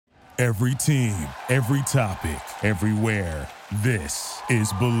Every team, every topic, everywhere. This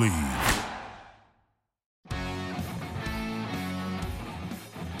is Believe.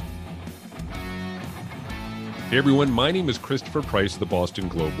 Hey everyone, my name is Christopher Price of the Boston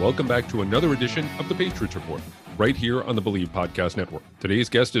Globe. Welcome back to another edition of the Patriots Report, right here on the Believe Podcast Network. Today's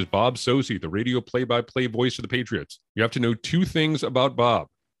guest is Bob Socci, the radio play-by-play voice of the Patriots. You have to know two things about Bob.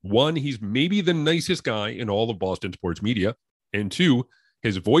 One, he's maybe the nicest guy in all of Boston sports media. And two,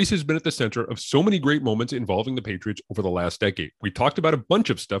 his voice has been at the center of so many great moments involving the Patriots over the last decade. We talked about a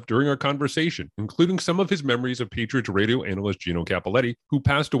bunch of stuff during our conversation, including some of his memories of Patriots radio analyst Gino Cappelletti, who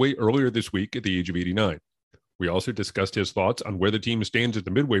passed away earlier this week at the age of 89. We also discussed his thoughts on where the team stands at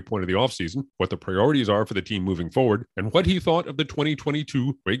the midway point of the offseason, what the priorities are for the team moving forward, and what he thought of the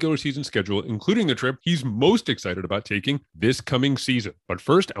 2022 regular season schedule, including the trip he's most excited about taking this coming season. But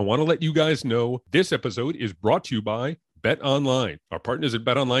first, I want to let you guys know this episode is brought to you by BetOnline. Our partners at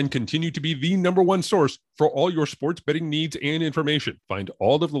BetOnline continue to be the number one source for all your sports betting needs and information. Find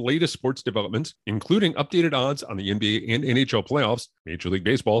all of the latest sports developments, including updated odds on the NBA and NHL playoffs, Major League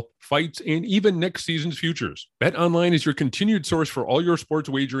Baseball, fights, and even next season's futures. BetOnline is your continued source for all your sports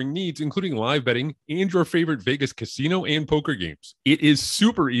wagering needs, including live betting and your favorite Vegas casino and poker games. It is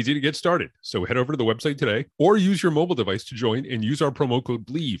super easy to get started, so head over to the website today or use your mobile device to join and use our promo code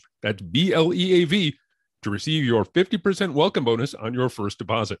BLEAV. That's BLEAV to receive your 50% welcome bonus on your first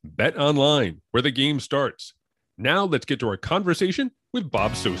deposit. Bet online, where the game starts. Now let's get to our conversation with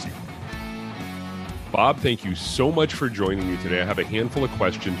Bob Socci. Bob, thank you so much for joining me today. I have a handful of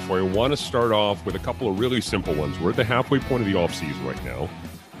questions for you. I want to start off with a couple of really simple ones. We're at the halfway point of the offseason right now.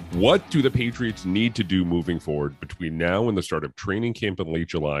 What do the Patriots need to do moving forward between now and the start of training camp in late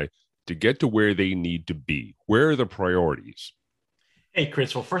July to get to where they need to be? Where are the priorities? Hey,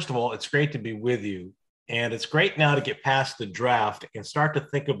 Chris. Well, first of all, it's great to be with you. And it's great now to get past the draft and start to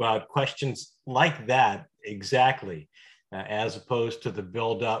think about questions like that exactly, as opposed to the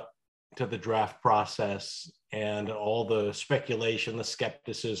build up to the draft process and all the speculation, the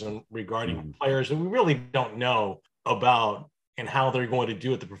skepticism regarding players that we really don't know about and how they're going to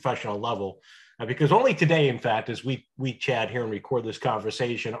do at the professional level. Because only today, in fact, as we chat here and record this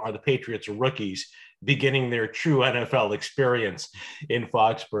conversation, are the Patriots rookies beginning their true NFL experience in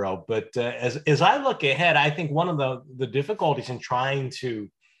Foxborough. But as I look ahead, I think one of the difficulties in trying to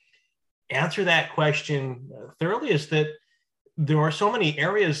answer that question thoroughly is that there are so many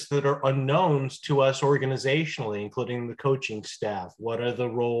areas that are unknowns to us organizationally, including the coaching staff. What are the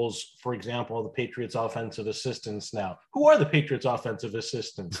roles, for example, of the Patriots offensive assistants now? Who are the Patriots offensive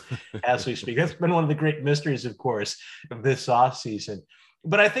assistants as we speak? That's been one of the great mysteries, of course, of this offseason.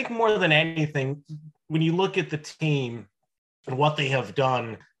 But I think more than anything, when you look at the team and what they have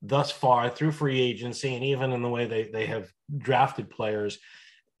done thus far through free agency and even in the way they have drafted players,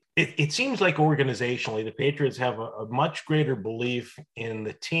 it seems like organizationally, the Patriots have a much greater belief in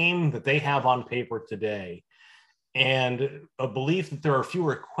the team that they have on paper today, and a belief that there are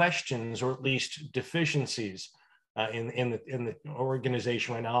fewer questions or at least deficiencies in the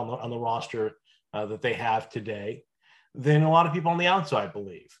organization right now on the roster that they have today than a lot of people on the outside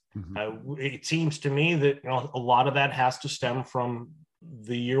believe. It seems to me that a lot of that has to stem from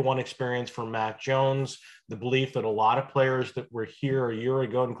the year one experience for Mac Jones, the belief that a lot of players that were here a year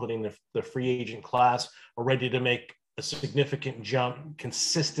ago, including the free agent class, are ready to make a significant jump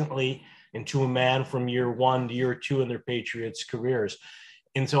consistently into a man from year one to year two in their Patriots careers.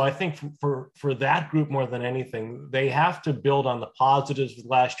 And so I think for that group, more than anything, they have to build on the positives of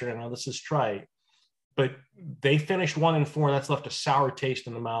last year. I know this is trite, but they finished 1-4, and that's left a sour taste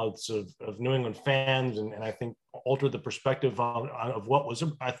in the mouths of New England fans, and I think altered the perspective of what was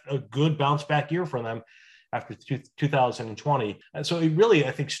a good bounce back year for them after 2020. And so it really,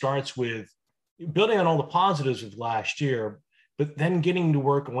 I think, starts with building on all the positives of last year, but then getting to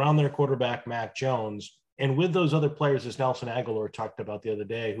work around their quarterback, Mac Jones, and with those other players, as Nelson Aguilar talked about the other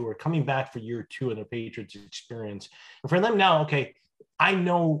day, who are coming back for year two in their Patriots experience. And for them now, okay, I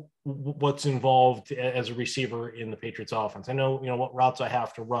know what's involved as a receiver in the Patriots offense. I know, what routes I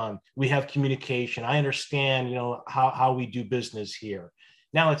have to run. We have communication. I understand, how we do business here.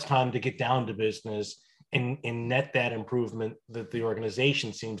 Now it's time to get down to business and net that improvement that the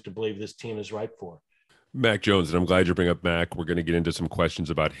organization seems to believe this team is ripe for. Mac Jones, and I'm glad you bring up Mac. We're going to get into some questions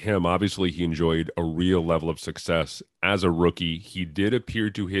about him. Obviously, he enjoyed a real level of success as a rookie. He did appear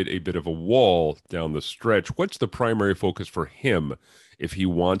to hit a bit of a wall down the stretch. What's the primary focus for him if he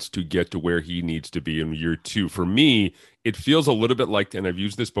wants to get to where he needs to be in year two? For me, it feels a little bit like, and I've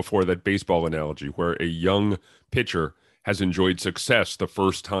used this before, that baseball analogy where a young pitcher has enjoyed success the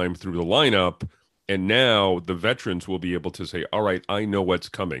first time through the lineup, And now the veterans will be able to say, all right, I know what's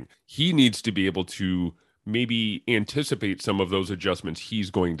coming. He needs to be able to maybe anticipate some of those adjustments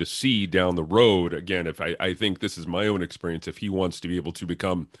he's going to see down the road. Again, if I think this is my own experience, if he wants to be able to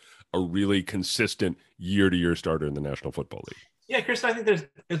become a really consistent year-to-year starter in the National Football League. Yeah, Chris, I think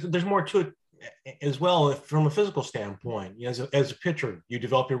there's more to it as well from a physical standpoint. You know, as a pitcher, you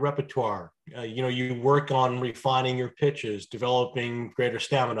develop your repertoire. You work on refining your pitches, developing greater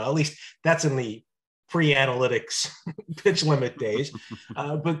stamina. At least that's in the pre-analytics pitch limit days.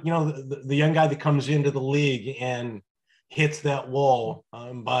 But the young guy that comes into the league and hits that wall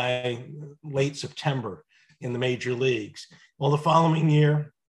by late September in the major leagues. Well, the following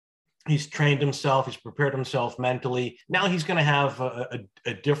year, he's trained himself, he's prepared himself mentally. Now he's going to have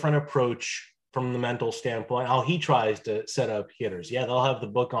a different approach from the mental standpoint, how he tries to set up hitters. Yeah, they'll have the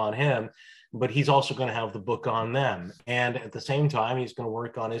book on him, but he's also going to have the book on them. And at the same time, he's going to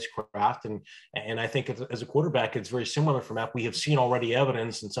work on his craft. And I think as a quarterback, it's very similar for Mac. We have seen already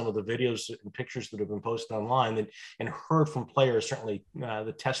evidence in some of the videos and pictures that have been posted online and heard from players. Certainly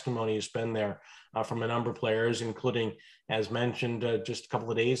the testimony has been there from a number of players, including, as mentioned just a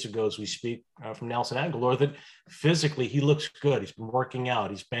couple of days ago, as we speak from Nelson Aguilar, that physically he looks good. He's been working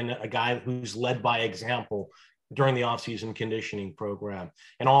out. He's been a guy who's led by example during the offseason conditioning program.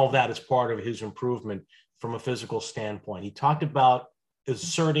 And all of that is part of his improvement from a physical standpoint. He talked about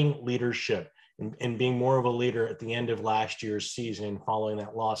asserting leadership and being more of a leader at the end of last year's season following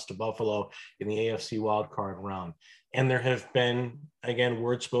that loss to Buffalo in the AFC wildcard round. And there have been, again,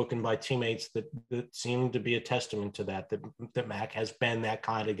 words spoken by teammates that seem to be a testament to that Mac has been that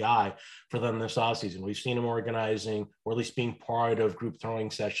kind of guy for them this offseason. We've seen him organizing, or at least being part of group throwing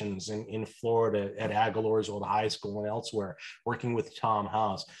sessions in Florida at Aguilar's old high school and elsewhere, working with Tom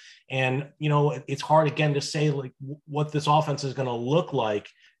House. And, it's hard, again, to say like what this offense is going to look like.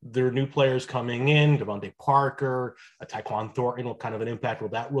 There are new players coming in, Devontae Parker, Tyquan Thornton. What kind of an impact will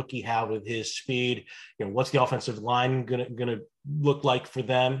that rookie have with his speed? What's the offensive line going to look like for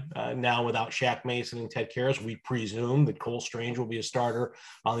them now without Shaq Mason and Ted Karras? We presume that Cole Strange will be a starter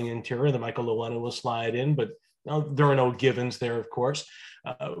on the interior, that Michael Llewellyn will slide in, but there are no givens there, of course.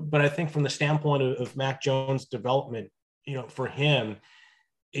 But I think from the standpoint of Mac Jones' development, for him,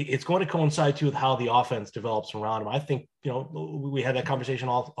 it's going to coincide too with how the offense develops around him. I think, we had that conversation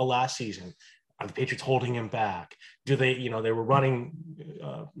all last season. Are the Patriots holding him back? Do they, they were running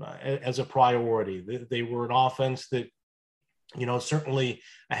as a priority. They were an offense that, certainly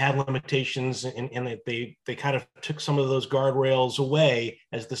had limitations and that they kind of took some of those guardrails away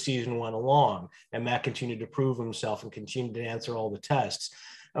as the season went along. And Matt continued to prove himself and continued to answer all the tests.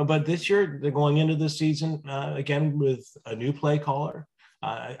 But this year, they're going into this season, again, with a new play caller.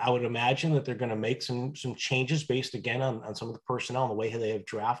 I would imagine that they're going to make some changes based, again, on some of the personnel and the way they have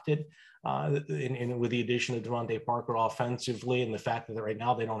drafted, and with the addition of Devontae Parker offensively, and the fact that right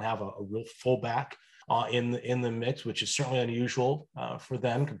now they don't have a real fullback in the mix, which is certainly unusual for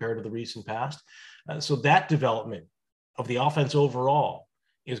them compared to the recent past. So that development of the offense overall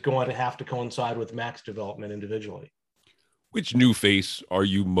is going to have to coincide with Mac's development individually. Which new face are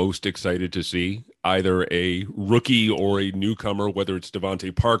you most excited to see? Either a rookie or a newcomer, whether it's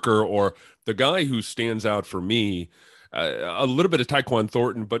Devontae Parker or the guy who stands out for me, a little bit of Tyquan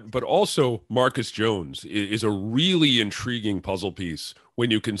Thornton, but also Marcus Jones is a really intriguing puzzle piece when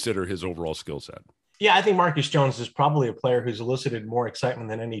you consider his overall skill set. Yeah, I think Marcus Jones is probably a player who's elicited more excitement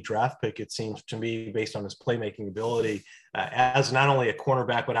than any draft pick, it seems to me, based on his playmaking ability as not only a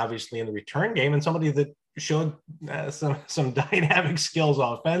cornerback, but obviously in the return game, and somebody that showed some dynamic skills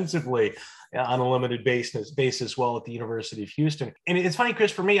offensively on a limited basis while at the University of Houston. And it's funny,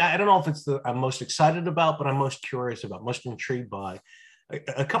 Chris, for me, I don't know if it's I'm most excited about, but I'm most curious about, most intrigued by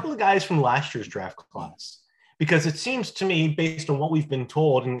a couple of guys from last year's draft class. Because it seems to me, based on what we've been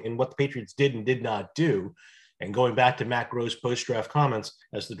told and what the Patriots did and did not do, and going back to Matt Groh's post-draft comments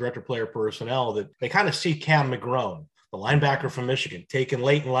as the director of player personnel, that they kind of see Cam McGrone, the linebacker from Michigan, taken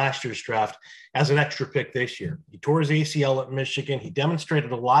late in last year's draft as an extra pick this year. He tore his ACL at Michigan. He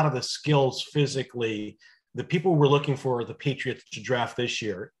demonstrated a lot of the skills physically that people were looking for the Patriots to draft this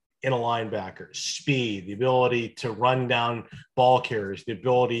year in a linebacker: speed, the ability to run down ball carriers, the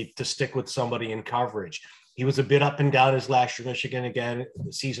ability to stick with somebody in coverage. He was a bit up and down his last year Michigan. Again,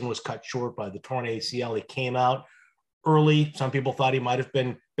 the season was cut short by the torn ACL. He came out early. Some people thought he might have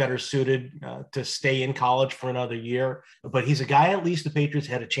been better suited to stay in college for another year. But he's a guy, at least the Patriots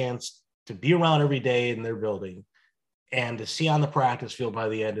had a chance to be around every day in their building and to see on the practice field by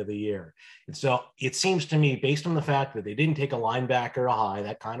the end of the year. And so it seems to me, based on the fact that they didn't take a linebacker high,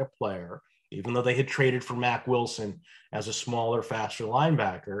 that kind of player, even though they had traded for Mack Wilson as a smaller, faster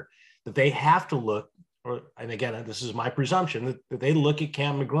linebacker, that they have to look, and again, this is my presumption, that they look at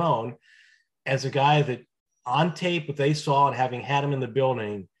Cam McGrone as a guy that on tape, what they saw and having had him in the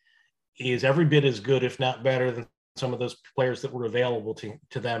building, is every bit as good, if not better, than some of those players that were available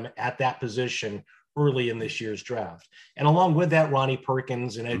to them at that position early in this year's draft. And along with that, Ronnie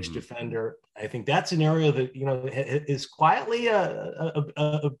Perkins, an edge defender, I think that's an area that, is quietly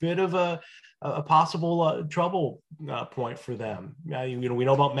a bit of a possible trouble point for them. We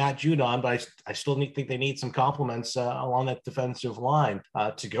know about Matt Judon, but I still think they need some compliments along that defensive line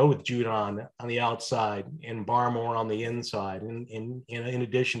to go with Judon on the outside and Barmore on the inside, in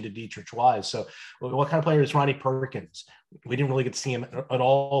addition to Dietrich Wise. So what kind of player is Ronnie Perkins? We didn't really get to see him at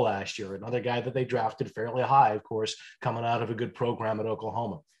all last year. Another guy that they drafted fairly high, of course, coming out of a good program at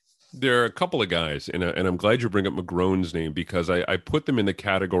Oklahoma. There are a couple of guys, and I'm glad you bring up McGrone's name, because I put them in the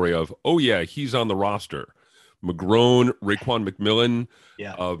category of, oh, yeah, he's on the roster. McGrone, Raekwon McMillan,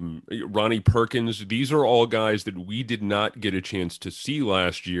 Ronnie Perkins. These are all guys that we did not get a chance to see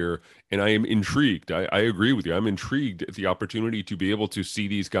last year, and I am intrigued. I agree with you. I'm intrigued at the opportunity to be able to see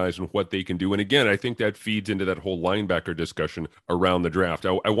these guys and what they can do. And again, I think that feeds into that whole linebacker discussion around the draft.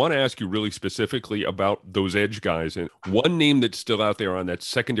 I want to ask you really specifically about those edge guys. And one name that's still out there on that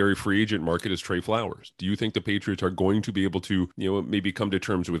secondary free agent market is Trey Flowers. Do you think the Patriots are going to be able to, maybe come to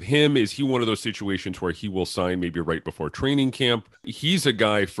terms with him? Is he one of those situations where he will sign maybe right before training camp? He's a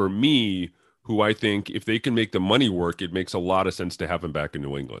guy for me who I think if they can make the money work, it makes a lot of sense to have him back in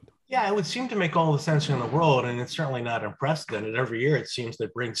New England. Yeah, it would seem to make all the sense in the world, and it's certainly not unprecedented. Every year it seems to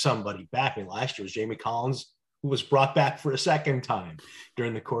bring somebody back. I mean, last year was Jamie Collins, who was brought back for a second time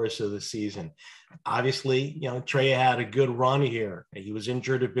during the course of the season. Obviously, Trey had a good run here. He was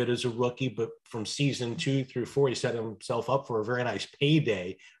injured a bit as a rookie, but from season 2 through 4, he set himself up for a very nice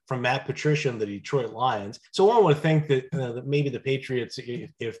payday from Matt Patricia and the Detroit Lions. So one would think that maybe the Patriots,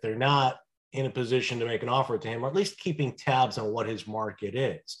 if they're not in a position to make an offer to him, or at least keeping tabs on what his market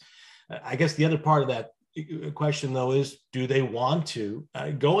is. I guess the other part of that question, though, is do they want to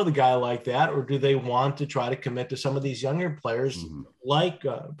go with a guy like that, or do they want to try to commit to some of these younger players like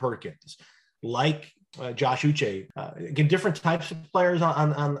Perkins, like Josh Uche, again, different types of players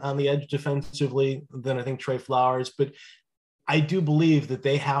on the edge defensively than I think Trey Flowers, but I do believe that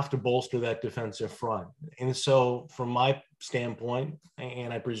they have to bolster that defensive front. And so from my standpoint,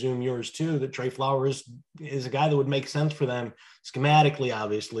 and I presume yours too, that Trey Flowers is a guy that would make sense for them schematically,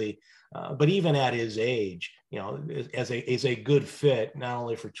 obviously, but even at his age, as a good fit, not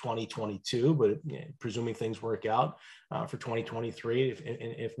only for 2022, but presuming things work out for 2023,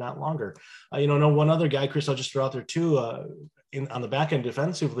 if not longer. One other guy, Chris, I'll just throw out there too, on the back end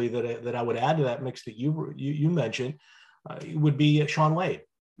defensively that I would add to that mix that you mentioned, would be Shaun Wade.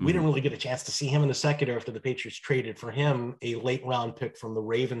 We didn't really get a chance to see him in the secondary after the Patriots traded for him a late round pick from the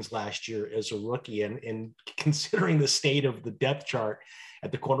Ravens last year as a rookie. And considering the state of the depth chart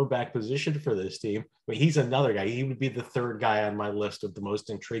at the quarterback position for this team, he's another guy. He would be the third guy on my list of the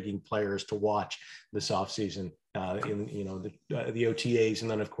most intriguing players to watch this offseason in the OTAs, and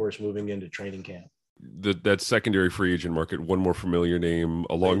then, of course, moving into training camp. That secondary free agent market, one more familiar name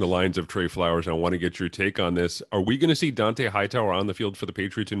along the lines of Trey Flowers, and I want to get your take on this. Are we going to see Dante Hightower on the field for the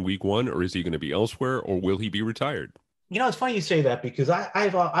Patriots in week 1, or is he going to be elsewhere, or will he be retired? It's funny you say that, because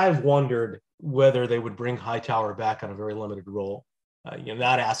I've wondered whether they would bring Hightower back on a very limited role,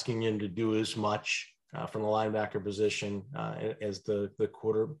 not asking him to do as much from the linebacker position as the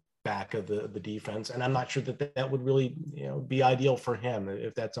quarterback of the defense. And I'm not sure that would really, be ideal for him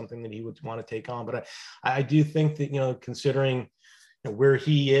if that's something that he would want to take on. But I do think that, considering where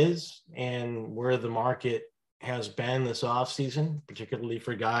he is and where the market has been this offseason, particularly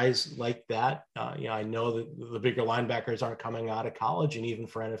for guys like that, I know that the bigger linebackers aren't coming out of college, and even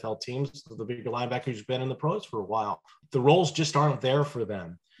for NFL teams, the bigger linebackers have been in the pros for a while. The roles just aren't there for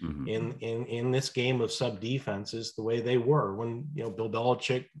them. In this game of sub defenses the way they were when Bill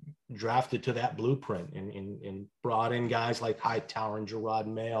Belichick drafted to that blueprint and brought in guys like Hightower and Gerard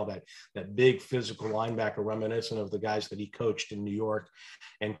Mayo, that big physical linebacker reminiscent of the guys that he coached in New York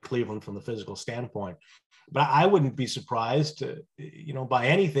and Cleveland from the physical standpoint. But I wouldn't be surprised, by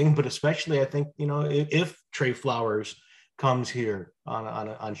anything, but especially I think, if Trey Flowers comes here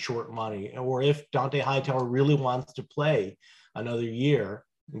on short money, or if Dante Hightower really wants to play another year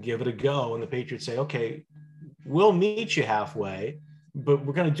and give it a go, and the Patriots say, okay, we'll meet you halfway, but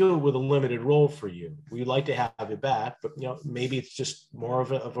we're going to do it with a limited role for you. We'd like to have you back, but maybe it's just more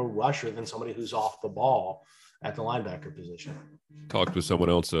of a rusher than somebody who's off the ball at the linebacker position. Talked with someone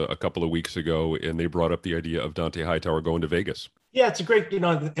else a couple of weeks ago, and they brought up the idea of Dante Hightower going to Vegas. Yeah, it's a great,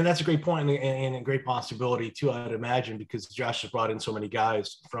 and that's a great point and a great possibility too, I'd imagine, because Josh has brought in so many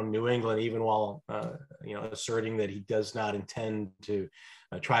guys from New England, even while, asserting that he does not intend to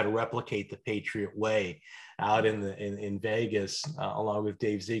try to replicate the Patriot way out in Vegas, along with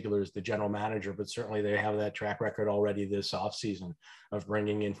Dave Ziegler as the general manager. But certainly they have that track record already this offseason of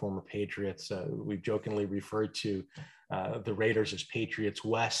bringing in former Patriots. We've jokingly referred to the Raiders as Patriots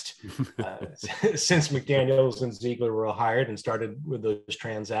West since McDaniels and Ziegler were hired and started with those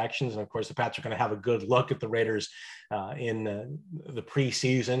transactions. And of course, the Pats are going to have a good look at the Raiders in the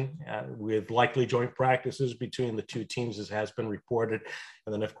preseason with likely joint practices between the two teams, as has been reported.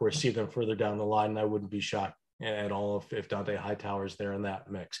 And then, of course, see them further down the line. And I wouldn't be shocked at all if Dante Hightower is there in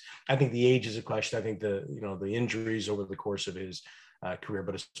that mix. I think the age is a question. I think the injuries over the course of his career,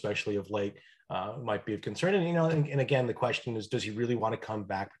 but especially of late, might be of concern. And again, the question is, does he really want to come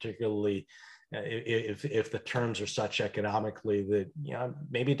back, particularly if the terms are such economically that,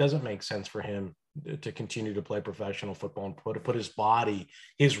 maybe it doesn't make sense for him to continue to play professional football and put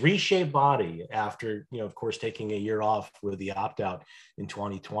his reshaped body after, of course, taking a year off with the opt-out in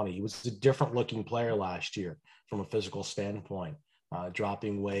 2020. He was a different looking player last year from a physical standpoint,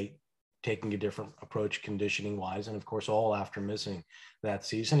 dropping weight, taking a different approach conditioning wise. And of course, all after missing that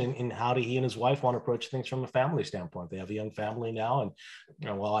season. And how do he and his wife want to approach things from a family standpoint? They have a young family now.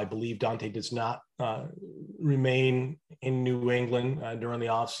 And while I believe Dante does not remain in New England during the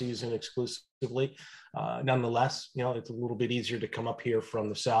off season exclusively, nonetheless, it's a little bit easier to come up here from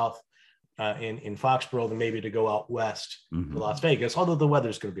the South in Foxborough than maybe to go out west to Las Vegas, although the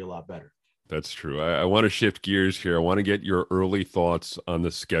weather's going to be a lot better. That's true. I want to shift gears here. I want to get your early thoughts on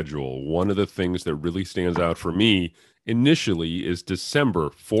the schedule. One of the things that really stands out for me initially is December,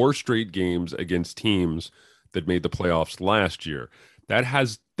 4 straight games against teams that made the playoffs last year. That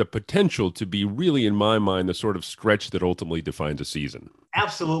has the potential to be really, in my mind, the sort of stretch that ultimately defines a season.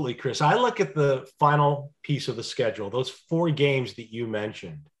 Absolutely, Chris. I look at the final piece of the schedule, those 4 games that you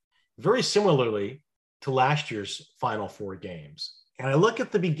mentioned, very similarly to last year's final 4 games. And I look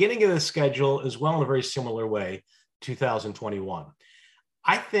at the beginning of the schedule as well in a very similar way, 2021.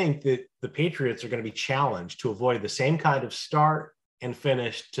 I think that the Patriots are going to be challenged to avoid the same kind of start and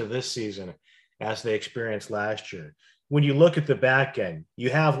finish to this season as they experienced last year. When you look at the back end,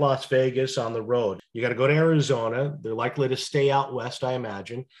 you have Las Vegas on the road. You got to go to Arizona. They're likely to stay out west, I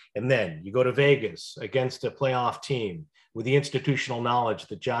imagine. And then you go to Vegas against a playoff team with the institutional knowledge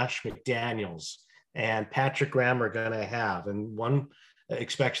that Josh McDaniels and Patrick Graham are going to have. And one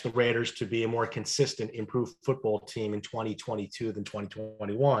expects the Raiders to be a more consistent, improved football team in 2022 than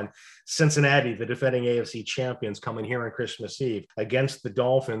 2021. Cincinnati, the defending AFC champions, coming here on Christmas Eve against the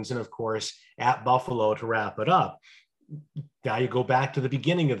Dolphins, and of course at Buffalo to wrap it up. Now you go back to the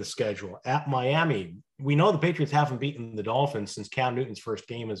beginning of the schedule at Miami. We know the Patriots haven't beaten the Dolphins since Cam Newton's first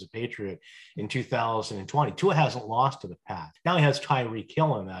game as a Patriot in 2020. Tua hasn't lost to the Pats. Now he has Tyreek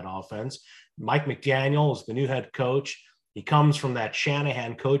Hill in that offense. Mike McDaniel is the new head coach. He comes from that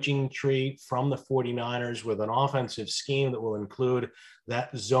Shanahan coaching tree from the 49ers with an offensive scheme that will include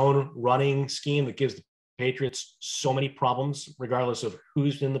that zone running scheme that gives the Patriots so many problems, regardless of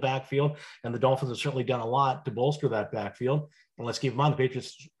who's in the backfield. And the Dolphins have certainly done a lot to bolster that backfield. And let's keep in mind, the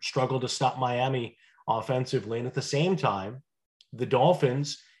Patriots struggled to stop Miami offensively. And at the same time, the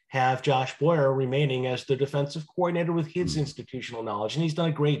Dolphins have Josh Boyer remaining as the defensive coordinator with his institutional knowledge. And he's done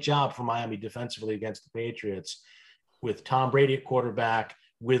a great job for Miami defensively against the Patriots, with Tom Brady at quarterback,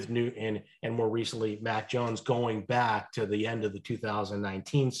 with Newton, and more recently, Mac Jones going back to the end of the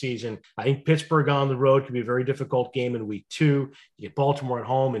 2019 season. I think Pittsburgh on the road could be a very difficult game in week 2. You get Baltimore at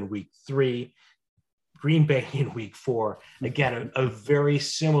home in week 3, Green Bay in week 4. Again, a very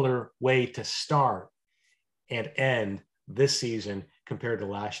similar way to start and end this season compared to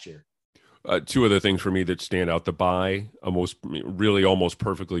last year. 2 other things for me that stand out: the bye, almost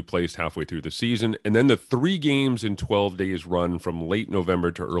perfectly placed halfway through the season, and then the 3 games in 12 days run from late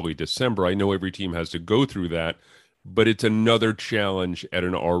November to early December. I know every team has to go through that, but it's another challenge at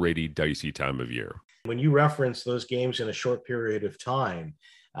an already dicey time of year. When you reference those games in a short period of time,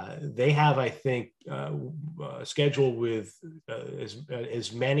 they have, I think, a schedule with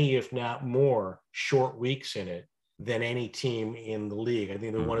as many, if not more, short weeks in it than any team in the league. I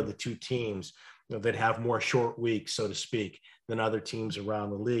think they're one of the 2 teams that have more short weeks, so to speak, than other teams around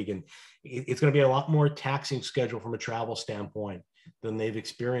the league. And it's going to be a lot more taxing schedule from a travel standpoint than they've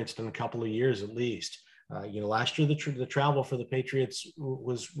experienced in a couple of years, at least. Last year, the travel for the Patriots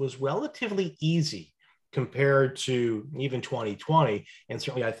was relatively easy compared to even 2020. And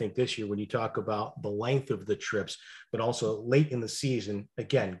certainly I think this year, when you talk about the length of the trips, but also late in the season,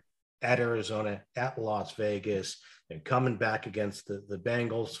 again, at Arizona, at Las Vegas, and coming back against the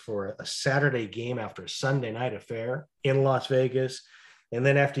Bengals for a Saturday game after a Sunday night affair in Las Vegas. And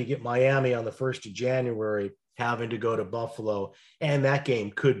then after you get Miami on the 1st of January, having to go to Buffalo. And that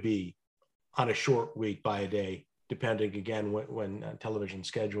game could be on a short week by a day, depending again when television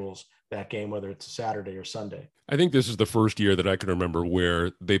schedules that game, whether it's a Saturday or Sunday. I think this is the first year that I can remember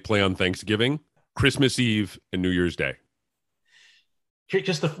where they play on Thanksgiving, Christmas Eve, and New Year's Day.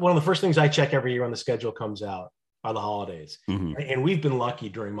 Just one of the first things I check every year when the schedule comes out are the holidays. Mm-hmm. And we've been lucky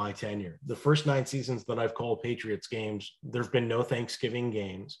during my tenure. The first 9 seasons that I've called Patriots games, there've been no Thanksgiving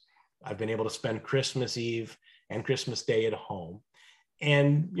games. I've been able to spend Christmas Eve and Christmas Day at home.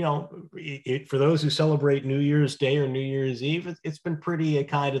 And, for those who celebrate New Year's Day or New Year's Eve, it's been pretty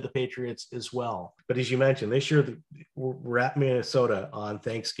kind to the Patriots as well. But as you mentioned, this year we're at Minnesota on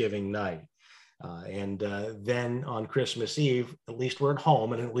Thanksgiving night. And then on Christmas Eve, at least we're at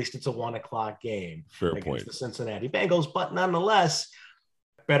home, and at least it's a 1:00 game against the Cincinnati Bengals. But nonetheless,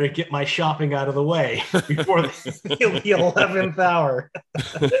 better get my shopping out of the way before the 11th hour,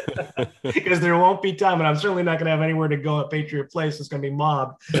 because there won't be time. And I'm certainly not going to have anywhere to go at Patriot Place. It's going to be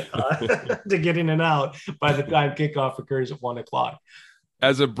mobbed to get in and out by the time kickoff occurs at 1:00.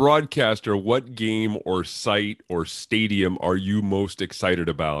 As a broadcaster, what game or site or stadium are you most excited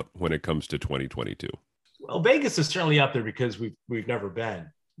about when it comes to 2022? Well, Vegas is certainly up there because we've never been.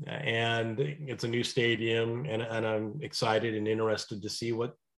 And it's a new stadium, and I'm excited and interested to see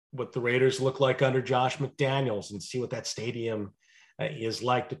what the Raiders look like under Josh McDaniels and see what that stadium is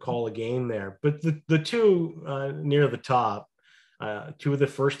like to call a game there. But the two near the top, 2 of the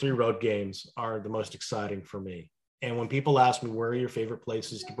first 3 road games are the most exciting for me. And when people ask me, where are your favorite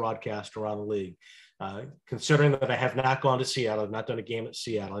places to broadcast around the league? Considering that I have not gone to Seattle, I've not done a game at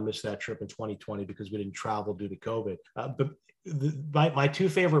Seattle. I missed that trip in 2020 because we didn't travel due to COVID. But my 2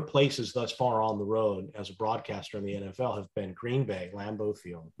 favorite places thus far on the road as a broadcaster in the NFL have been Green Bay, Lambeau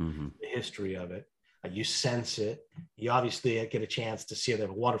Field, the history of it. You sense it. You obviously get a chance to see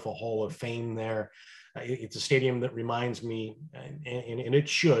the wonderful Hall of Fame there. It's a stadium that reminds me, and it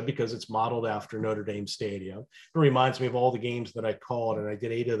should, because it's modeled after Notre Dame Stadium. It reminds me of all the games that I called, and I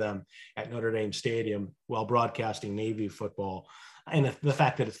did 8 of them at Notre Dame Stadium while broadcasting Navy football, and the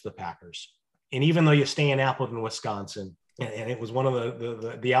fact that it's the Packers. And even though you stay in Appleton, Wisconsin, and it was one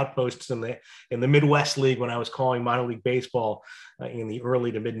of the outposts in the Midwest League when I was calling minor league baseball in the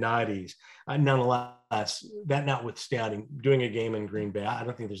early to mid 90s. Nonetheless, that notwithstanding, doing a game in Green Bay, I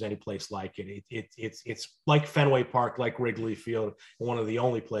don't think there's any place like it. It's like Fenway Park, like Wrigley Field, one of the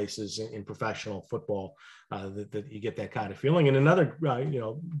only places in professional football that you get that kind of feeling. And another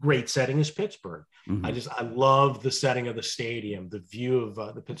great setting is Pittsburgh. Mm-hmm. I love the setting of the stadium, the view of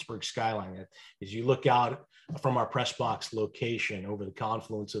the Pittsburgh skyline. As you look out from our press box location over the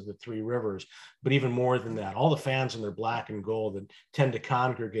confluence of the 3 rivers, but even more than that, all the fans in their black and gold that tend to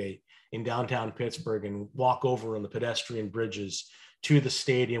congregate in downtown Pittsburgh and walk over on the pedestrian bridges to the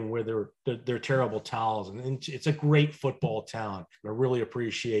stadium where they're terrible towels. And it's a great football town. And I really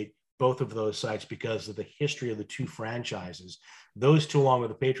appreciate both of those sites because of the history of the 2 franchises. Those 2, along with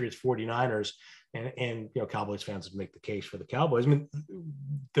the Patriots, 49ers, and Cowboys fans would make the case for the Cowboys. I mean,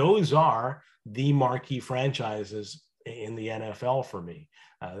 those are the marquee franchises in the NFL for me.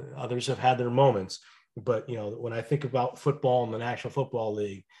 Others have had their moments, but when I think about football in the National Football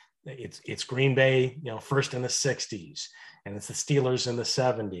League, it's Green Bay, first in the 60s, and it's the Steelers in the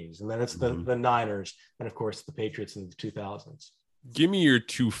 70s, and then it's the Niners, and of course the Patriots in the 2000s. Give me your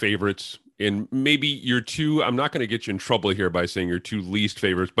 2 favorites, and maybe your 2, I'm not going to get you in trouble here by saying your 2 least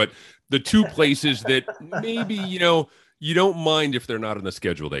favorites, but the 2 places that maybe, you don't mind if they're not on the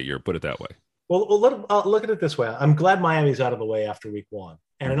schedule that year, put it that way. Well, look at it this way. I'm glad Miami's out of the way after week 1.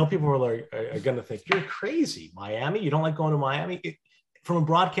 And I know people are going to think, you're crazy, Miami. You don't like going to Miami? From a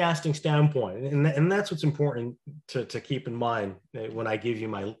broadcasting standpoint, and that's what's important to keep in mind when I give you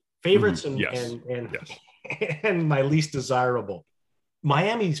my favorites and my least desirable.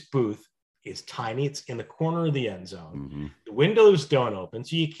 Miami's booth is tiny. It's in the corner of the end zone. The windows don't open,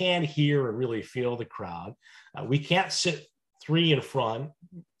 so you can't hear or really feel the crowd. We can't sit 3 in front,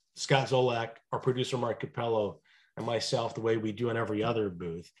 Scott Zolak, our producer Mark Capello, and myself, the way we do in every other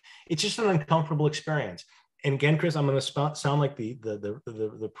booth. It's just an uncomfortable experience. And again, Chris, I'm going to sound like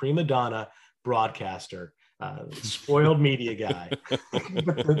the prima donna broadcaster, spoiled media guy.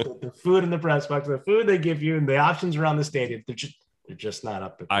 the food in the press box, the food they give you, and the options around the stadium, they're just not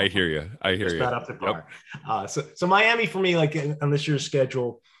up to par. I hear you. Not up to par. So Miami for me, like on this year's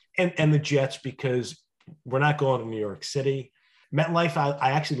schedule, and the Jets, because we're not going to New York City. MetLife,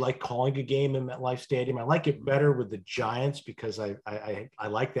 I actually like calling a game in MetLife Stadium. I like it better with the Giants because I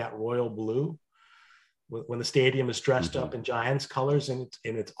like that royal blue when the stadium is dressed up in Giants colors, and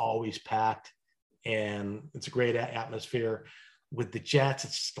it's always packed, and it's a great atmosphere. With the Jets,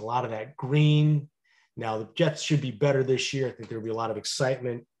 it's just a lot of that green. Now the Jets should be better this year. I think there'll be a lot of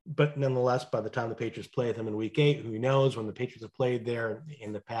excitement, but nonetheless, by the time the Patriots play them in Week 8, who knows when the Patriots have played there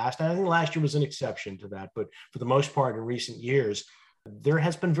in the past. And I think last year was an exception to that, but for the most part in recent years, there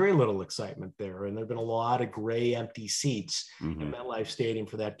has been very little excitement there, and there've been a lot of gray, empty seats in MetLife Stadium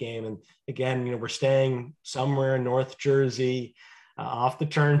for that game. And again, we're staying somewhere in North Jersey, off the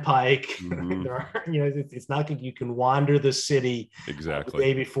turnpike. There are, it's not like you can wander the city exactly the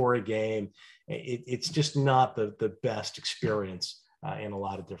day before a game. It's just not the best experience in a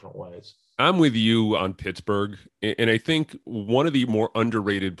lot of different ways. I'm with you on Pittsburgh. And I think one of the more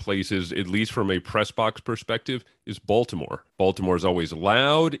underrated places, at least from a press box perspective, is Baltimore. Baltimore is always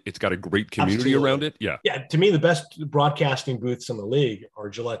loud. It's got a great community around it. Yeah. Yeah. To me, the best broadcasting booths in the league are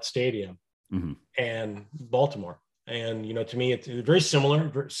Gillette Stadium and Baltimore. And, to me, it's very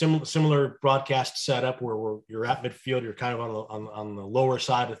similar broadcast setup where you're at midfield. You're kind of on the lower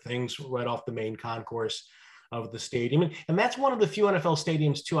side of things, right off the main concourse of the stadium. And that's one of the few NFL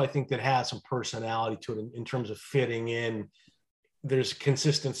stadiums, too, I think, that has some personality to it in terms of fitting in. There's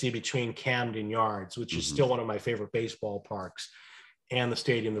consistency between Camden Yards, which is still one of my favorite baseball parks, and the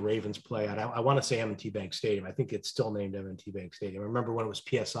stadium the Ravens play at. I want to say M&T Bank Stadium. I think it's still named M&T Bank Stadium. I remember when it was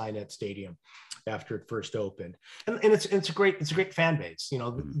PSI Net Stadium after it first opened. And it's a great fan base.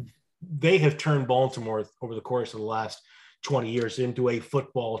 They have turned Baltimore over the course of the last 20 years into a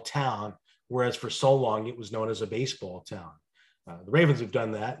football town, whereas for so long it was known as a baseball town. The Ravens have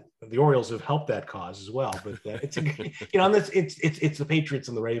done that. The Orioles have helped that cause as well. But it's the Patriots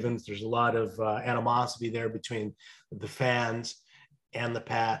and the Ravens. There's a lot of animosity there between the fans and the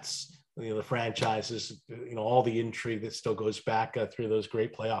Pats, the franchises, all the intrigue that still goes back through those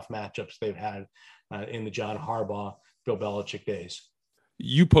great playoff matchups they've had in the John Harbaugh, Bill Belichick days.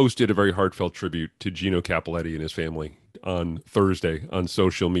 You posted a very heartfelt tribute to Gino Cappelletti and his family on Thursday on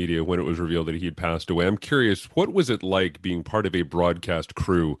social media when it was revealed that he had passed away. I'm curious, what was it like being part of a broadcast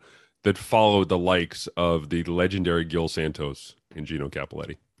crew that followed the likes of the legendary Gil Santos and Gino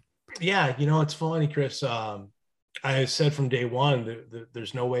Cappelletti? Yeah, it's funny, Chris. I said from day one that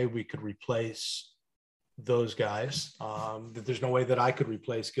there's no way we could replace those guys. That there's no way that I could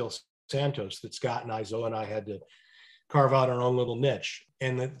replace Gil Santos, that Scott and Zoe and I had to carve out our own little niche.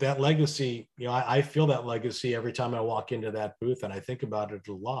 And that legacy, I feel that legacy every time I walk into that booth, and I think about it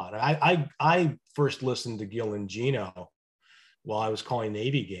a lot. I first listened to Gil and Gino while I was calling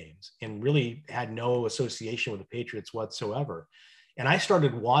Navy games and really had no association with the Patriots whatsoever. And I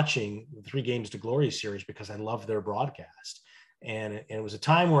started watching the 3 Games to Glory series because I loved their broadcast. And it was a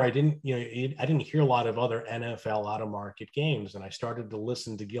time where I didn't hear a lot of other NFL out of market games. And I started to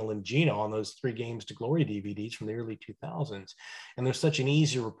listen to Gil and Gino on those 3 Games to Glory DVDs from the early 2000s. And there's such an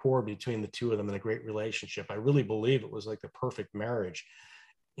easy rapport between the two of them and a great relationship. I really believe it was like the perfect marriage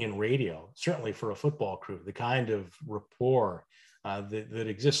in radio, certainly for a football crew, the kind of rapport that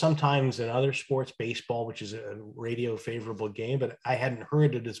exists sometimes in other sports, baseball, which is a radio favorable game, but I hadn't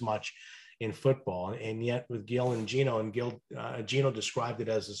heard it as much in football. And yet with Gil and Gino, and Gino described it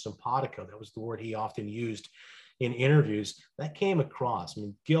as a simpatico. That was the word he often used in interviews. That came across. I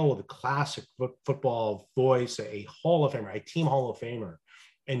mean, Gil with a classic football voice, a Hall of Famer, a team Hall of Famer.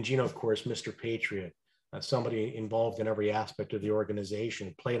 And Gino, of course, Mr. Patriot, somebody involved in every aspect of the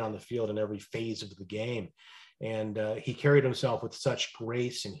organization, played on the field in every phase of the game. And he carried himself with such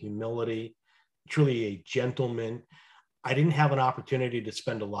grace and humility, truly a gentleman. I didn't have an opportunity to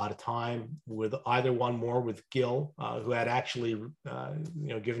spend a lot of time with either one, more with Gil, who had actually,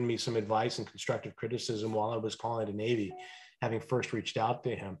 given me some advice and constructive criticism while I was calling to Navy, having first reached out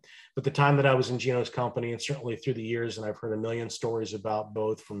to him. But the time that I was in Gino's company, and certainly through the years, and I've heard a million stories about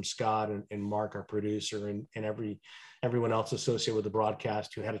both from Scott and Mark, our producer, and everyone else associated with the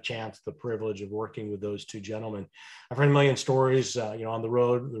broadcast who had a chance, the privilege of working with those two gentlemen. I've heard a million stories, on the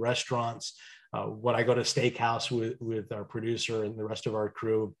road, the restaurants. When I go to steakhouse with our producer and the rest of our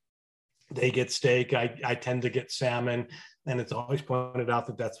crew, they get steak. I tend to get salmon, and it's always pointed out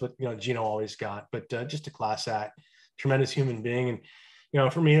that that's what Gino always got. But just a class act, tremendous human being, and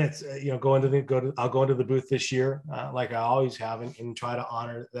for me, it's I'll go into the booth this year like I always have, and try to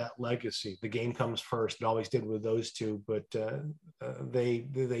honor that legacy. The game comes first. It always did with those two, but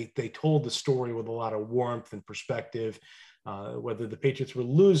they told the story with a lot of warmth and perspective. Whether the Patriots were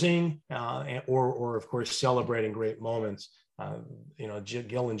losing or of course, celebrating great moments,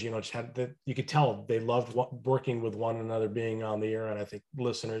 Gil and Gino just had that. You could tell they loved working with one another, being on the air. And I think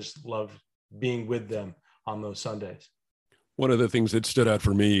listeners loved being with them on those Sundays. One of the things that stood out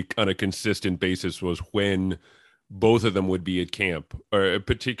for me on a consistent basis was when both of them would be at camp, or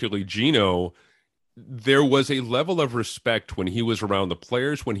particularly Gino. There was a level of respect when he was around the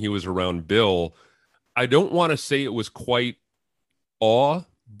players, when he was around Bill. I don't want to say it was quite awe,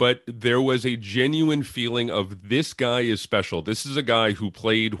 but there was a genuine feeling of this guy is special. This is a guy who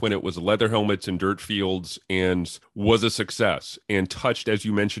played when it was leather helmets and dirt fields and was a success and touched, as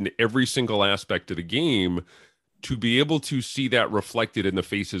you mentioned, every single aspect of the game. To be able to see that reflected in the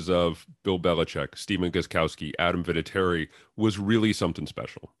faces of Bill Belichick, Stephen Gostkowski, Adam Vinatieri was really something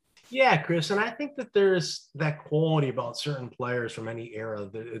special. Yeah, Chris, and I think that there's that quality about certain players from any era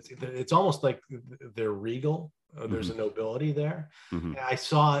that it's almost like they're regal. There's a nobility there. Mm-hmm. I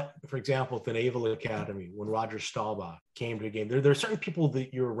saw it, for example, at the Naval Academy when Roger Staubach came to a game. There are certain people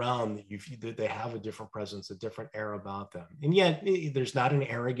that you're around that they have a different presence, a different air about them, and yet there's not an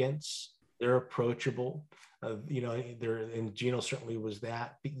arrogance. They're approachable. And Gino certainly was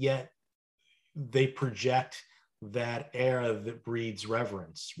that, but yet they project that era that breeds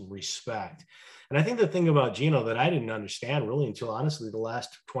reverence, respect. And I think the thing about Gino that I didn't understand really until honestly the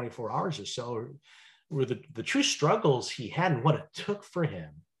last 24 hours or so were the true struggles he had and what it took for him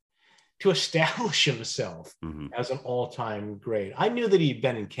to establish himself as an all-time great. I knew that he'd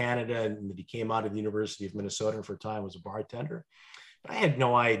been in Canada and that he came out of the University of Minnesota and for a time was a bartender. But I had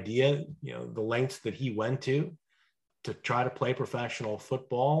no idea, the lengths that he went to try to play professional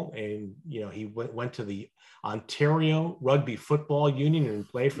football. And, he went to the Ontario Rugby Football Union and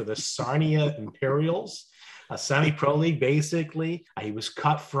played for the Sarnia Imperials, a semi-pro league, basically. He was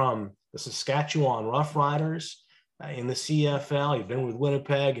cut from the Saskatchewan Roughriders in the CFL. He'd been with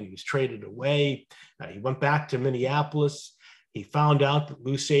Winnipeg and he was traded away. He went back to Minneapolis. He found out that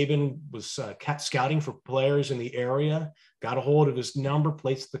Lou Saban was scouting for players in the area, got a hold of his number,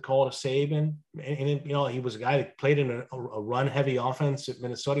 placed the call to Saban. And he was a guy that played in a run-heavy offense at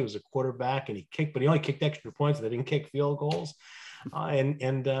Minnesota. He was a quarterback, and but he only kicked extra points. They didn't kick field goals.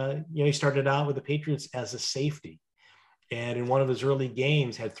 He started out with the Patriots as a safety. And in one of his early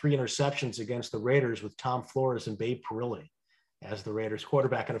games, had 3 interceptions against the Raiders with Tom Flores and Babe Parilli as the Raiders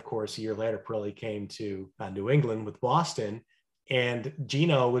quarterback. And of course, a year later, Parilli came to New England with Boston. And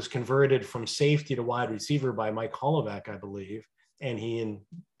Gino was converted from safety to wide receiver by Mike Holovec, I believe. And he and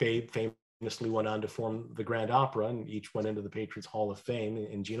Babe famously went on to form the Grand Opera, and each went into the Patriots Hall of Fame.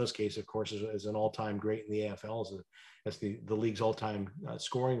 In Gino's case, of course, is an all-time great in the AFL, as the league's all-time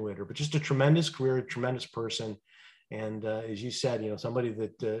scoring leader. But just a tremendous career, a tremendous person. And as you said, somebody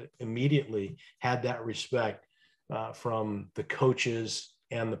that immediately had that respect from the coaches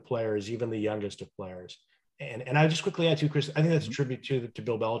and the players, even the youngest of players. And I just quickly add to Chris, I think that's a tribute to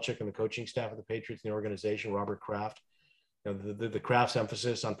Bill Belichick and the coaching staff of the Patriots and the organization, Robert Kraft. The Kraft's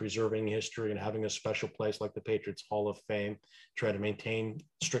emphasis on preserving history and having a special place like the Patriots Hall of Fame, try to maintain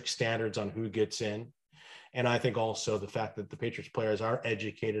strict standards on who gets in. And I think also the fact that the Patriots players are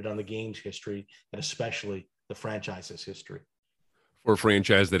educated on the game's history, and especially the franchise's history. For a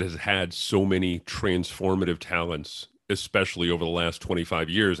franchise that has had so many transformative talents, especially over the last 25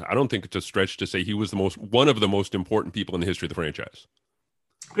 years, I don't think it's a stretch to say he was one of the most important people in the history of the franchise.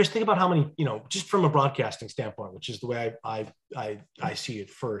 Chris, think about how many, just from a broadcasting standpoint, which is the way I see it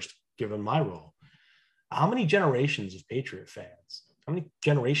first, given my role, how many generations of Patriot fans, how many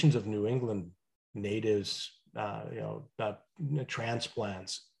generations of New England natives,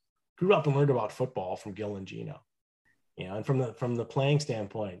 transplants grew up and learned about football from Gil and Gino, and from the playing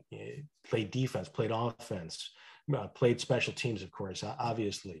standpoint, played defense, played offense, played special teams, of course,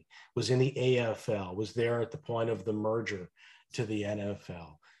 obviously, was in the AFL, was there at the point of the merger to the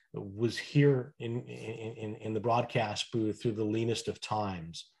NFL, was here in the broadcast booth through the leanest of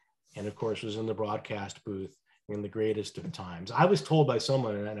times, and of course was in the broadcast booth in the greatest of times. I was told by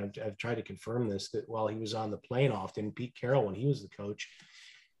someone, and I've tried to confirm this, that while he was on the plane often, Pete Carroll, when he was the coach,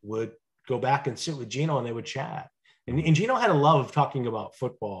 would go back and sit with Gino and they would chat. And Gino had a love of talking about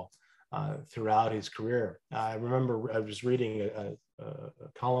football throughout his career. I remember I was reading a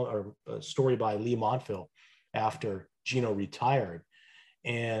column or a story by Lee Montville after Gino retired.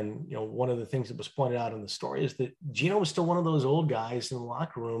 And, one of the things that was pointed out in the story is that Gino was still one of those old guys in the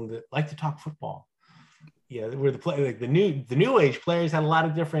locker room that liked to talk football. Yeah, where the new age players had a lot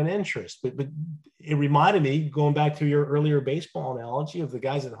of different interests, but it reminded me, going back to your earlier baseball analogy, of the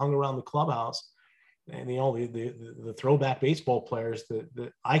guys that hung around the clubhouse, and the throwback baseball players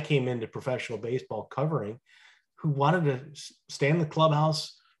that I came into professional baseball covering, who wanted to stay in the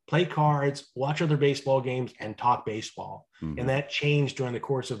clubhouse, play cards, watch other baseball games, and talk baseball. Mm-hmm. And that changed during the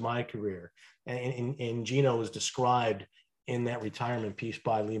course of my career. And Gino was described in that retirement piece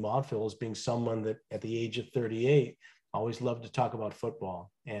by Lee Montville as being someone that at the age of 38 always loved to talk about football.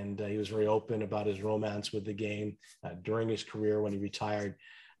 And he was very open about his romance with the game during his career when he retired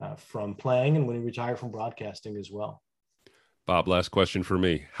from playing and when he retired from broadcasting as well. Bob, last question for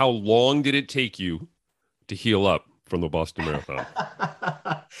me. How long did it take you to heal up from the Boston Marathon?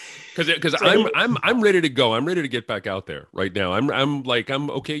 Because I'm ready to go. I'm ready to get back out there right now.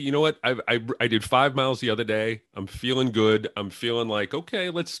 I'm okay. You know what? I did 5 miles the other day. I'm feeling good. I'm feeling like, okay,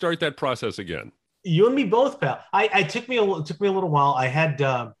 let's start that process again. You and me both, pal. It took me a little while. I had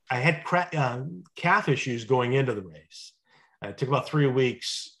calf issues going into the race. It took about 3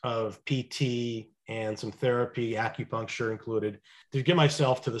 weeks of PT and some therapy, acupuncture included, to get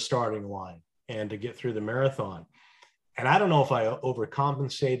myself to the starting line and to get through the marathon. And I don't know if I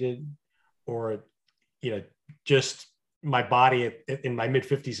overcompensated or, just my body in my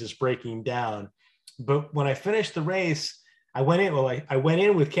mid-50s is breaking down. But when I finished the race, I went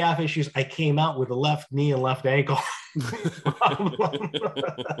in with calf issues. I came out with a left knee and left ankle problem.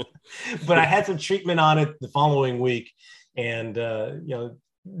 But I had some treatment on it the following week and,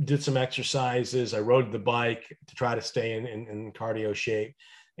 did some exercises. I rode the bike to try to stay in cardio shape.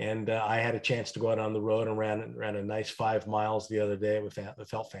 And I had a chance to go out on the road and ran a nice 5 miles the other day. It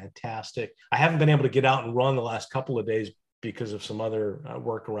felt fantastic. I haven't been able to get out and run the last couple of days because of some other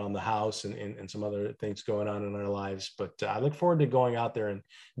work around the house and some other things going on in our lives. But I look forward to going out there and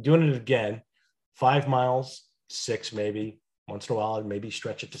doing it again. 5 miles, 6 maybe. Once in a while, I'd maybe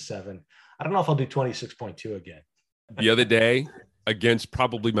stretch it to 7. I don't know if I'll do 26.2 again. The other day, against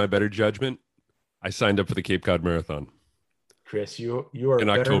probably my better judgment, I signed up for the Cape Cod Marathon. Chris, you are a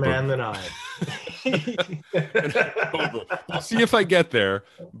better man than I. We'll see if I get there,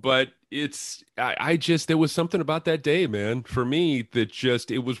 but there was something about that day, man, for me that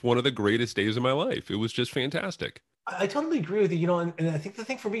it was one of the greatest days of my life. It was just fantastic. I totally agree with you, and I think the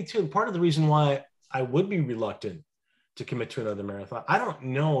thing for me too, and part of the reason why I would be reluctant to commit to another marathon, I don't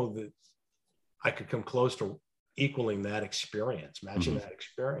know that I could come close to equaling that experience, matching that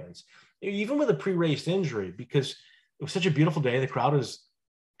experience, even with a pre-race injury, because it was such a beautiful day. The crowd was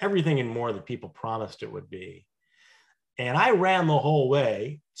everything and more that people promised it would be. And I ran the whole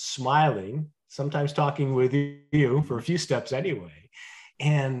way, smiling, sometimes talking with you for a few steps anyway.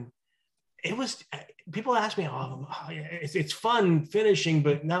 And it was, people ask me, it's fun finishing,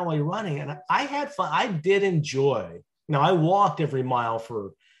 but not while you're running. And I had fun. I did enjoy. Now, I walked every mile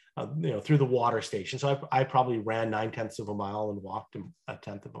for, through the water station. So I probably ran 9/10 of a mile and walked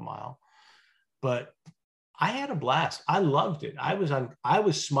 1/10 of a mile. But I had a blast. I loved it. I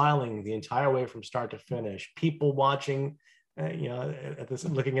was smiling the entire way from start to finish. People watching,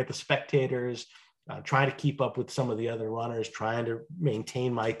 looking at the spectators, trying to keep up with some of the other runners, trying to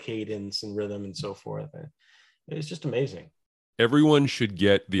maintain my cadence and rhythm and so forth. And it was just amazing. Everyone should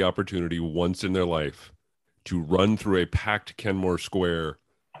get the opportunity once in their life to run through a packed Kenmore Square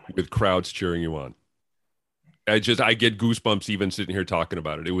with crowds cheering you on. I get goosebumps even sitting here talking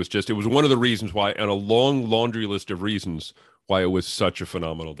about it. It was one of the reasons why, and a long laundry list of reasons why it was such a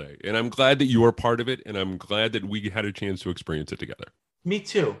phenomenal day. And I'm glad that you are part of it. And I'm glad that we had a chance to experience it together. Me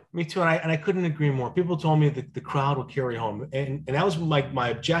too. And I couldn't agree more. People told me that the crowd will carry home. And that was my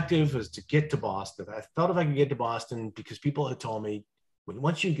objective, was to get to Boston. I thought if I could get to Boston, because people had told me,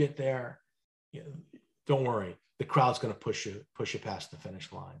 once you get there, don't worry, the crowd's going to push you past the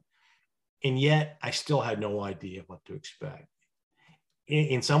finish line. And yet I still had no idea what to expect.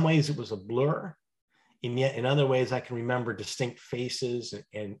 In some ways it was a blur. And yet in other ways I can remember distinct faces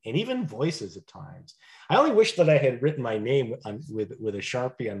and even voices at times. I only wish that I had written my name with a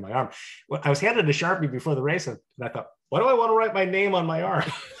Sharpie on my arm. I was handed a Sharpie before the race and I thought, why do I want to write my name on my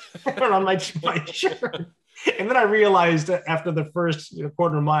arm or on my shirt? And then I realized that after the first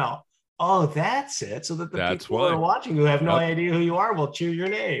quarter mile, oh, that's it. So that the people who are watching who have no idea who you are will cheer your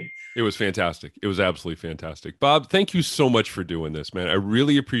name. It was fantastic. It was absolutely fantastic. Bob, thank you so much for doing this, man. I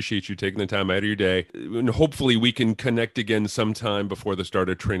really appreciate you taking the time out of your day. And hopefully we can connect again sometime before the start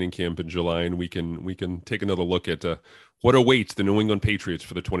of training camp in July, and we can take another look at what awaits the New England Patriots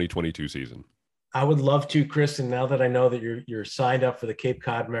for the 2022 season. I would love to, Chris. And now that I know that you're signed up for the Cape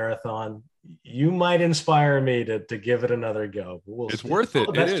Cod Marathon, you might inspire me to give it another go. It's worth it.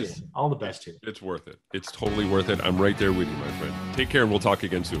 It is. All the best to you. It's worth it. It's totally worth it. I'm right there with you, my friend. Take care, and we'll talk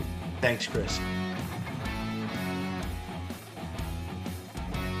again soon. Thanks, Chris.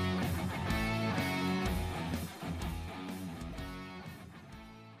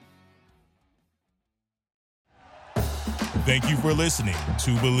 Thank you for listening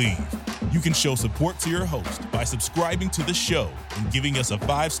to Believe. You can show support to your host by subscribing to the show and giving us a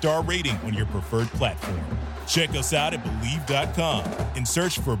 5-star rating on your preferred platform. Check us out at Believe.com and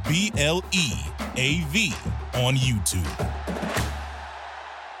search for BLEAV on YouTube.